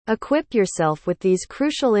Equip yourself with these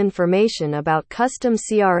crucial information about custom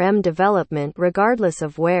CRM development regardless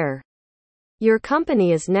of where your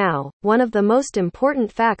company is now. One of the most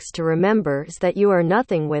important facts to remember is that you are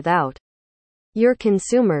nothing without your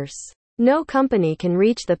consumers. No company can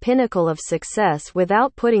reach the pinnacle of success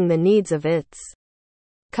without putting the needs of its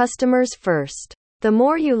customers first. The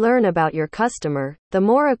more you learn about your customer, the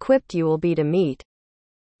more equipped you will be to meet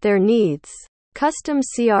their needs. Custom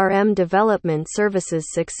CRM development services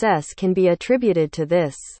success can be attributed to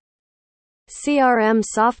this. CRM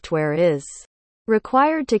software is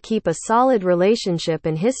required to keep a solid relationship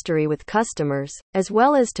and history with customers, as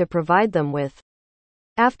well as to provide them with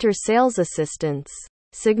after-sales assistance.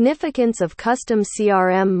 Significance of custom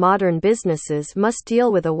CRM. Modern businesses must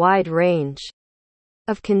deal with a wide range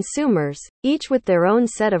of consumers, each with their own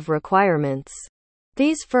set of requirements.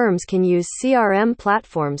 These firms can use CRM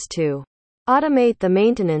platforms to automate the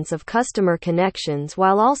maintenance of customer connections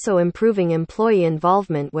while also improving employee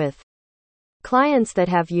involvement with clients that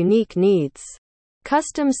have unique needs.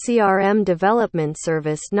 Custom CRM development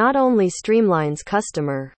service not only streamlines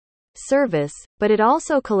customer service, but it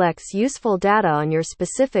also collects useful data on your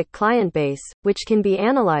specific client base, which can be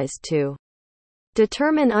analyzed to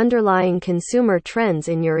determine underlying consumer trends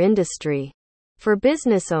in your industry. For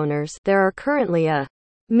business owners, there are currently a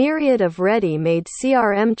myriad of ready-made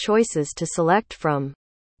CRM choices to select from.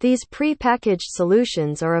 These pre-packaged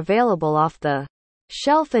solutions are available off the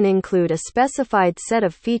shelf and include a specified set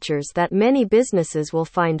of features that many businesses will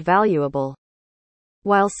find valuable.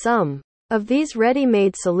 While some of these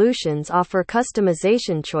ready-made solutions offer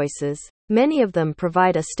customization choices, many of them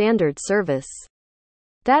provide a standard service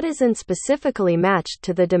that isn't specifically matched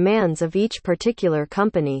to the demands of each particular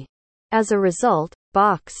company. As a result,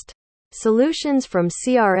 boxed solutions from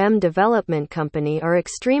CRM development company are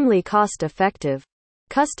extremely cost-effective.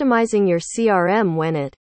 Customizing your CRM. When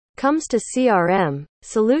it comes to CRM,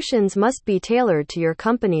 solutions must be tailored to your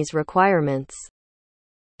company's requirements.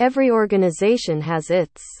 Every organization has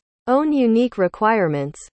its own unique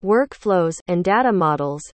requirements, workflows, and data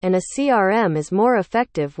models, and a CRM is more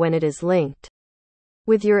effective when it is linked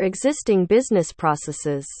with your existing business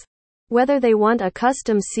processes. Whether they want a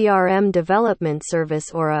custom CRM development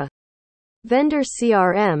service or a vendor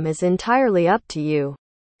CRM is entirely up to you.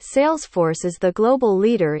 Salesforce is the global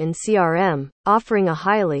leader in CRM, offering a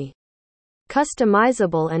highly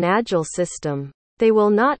customizable and agile system. They will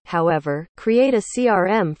not, however, create a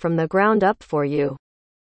CRM from the ground up for you.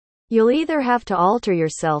 You'll either have to alter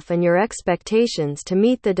yourself and your expectations to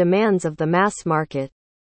meet the demands of the mass market,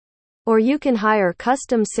 or you can hire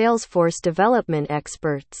custom Salesforce development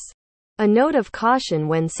experts. A note of caution: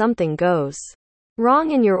 when something goes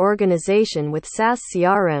wrong in your organization with SaaS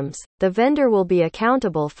CRMs, the vendor will be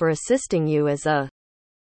accountable for assisting you as a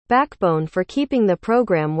backbone for keeping the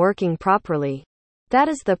program working properly. That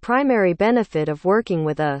is the primary benefit of working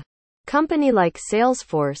with a company like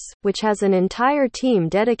Salesforce, which has an entire team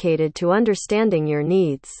dedicated to understanding your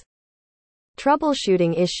needs,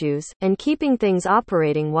 troubleshooting issues, and keeping things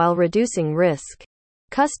operating while reducing risk.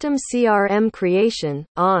 Custom CRM creation,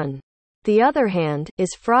 on the other hand,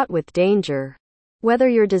 is fraught with danger. Whether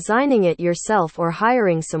you're designing it yourself or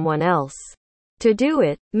hiring someone else to do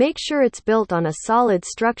it, make sure it's built on a solid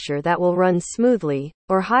structure that will run smoothly,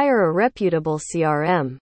 or hire a reputable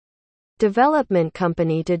CRM development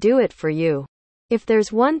company to do it for you. If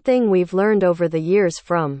there's one thing we've learned over the years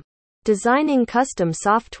from designing custom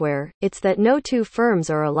software, it's that no two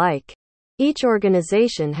firms are alike. Each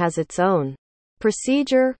organization has its own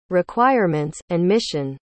procedure, requirements, and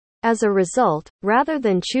mission. As a result, rather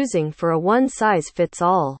than choosing for a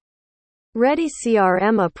one-size-fits-all ready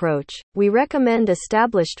CRM approach, we recommend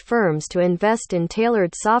established firms to invest in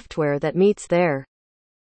tailored software that meets their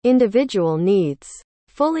individual needs.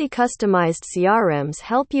 Fully customized CRMs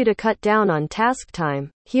help you to cut down on task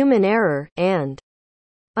time, human error, and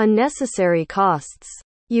unnecessary costs.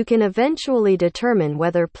 You can eventually determine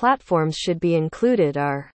whether platforms should be included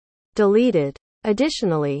or deleted.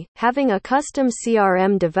 Additionally, having a custom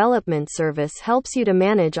CRM development service helps you to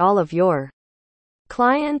manage all of your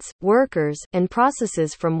clients, workers, and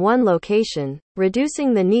processes from one location,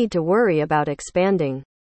 reducing the need to worry about expanding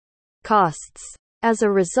costs. As a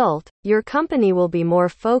result, your company will be more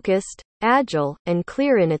focused, agile, and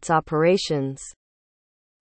clear in its operations.